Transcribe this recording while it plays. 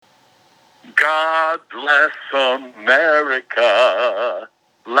God bless America,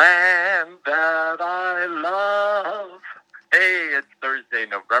 land that I love. Hey, it's Thursday,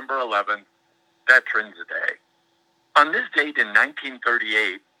 November 11th, Veterans Day. On this date in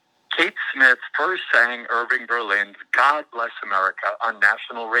 1938, Kate Smith first sang Irving Berlin's God Bless America on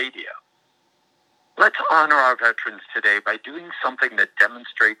national radio. Let's honor our veterans today by doing something that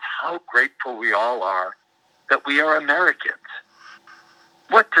demonstrates how grateful we all are that we are Americans.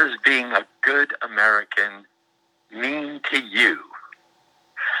 What does being a good American mean to you?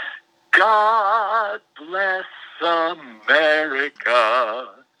 God bless America,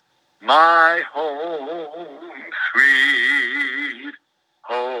 my home, sweet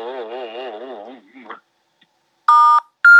home.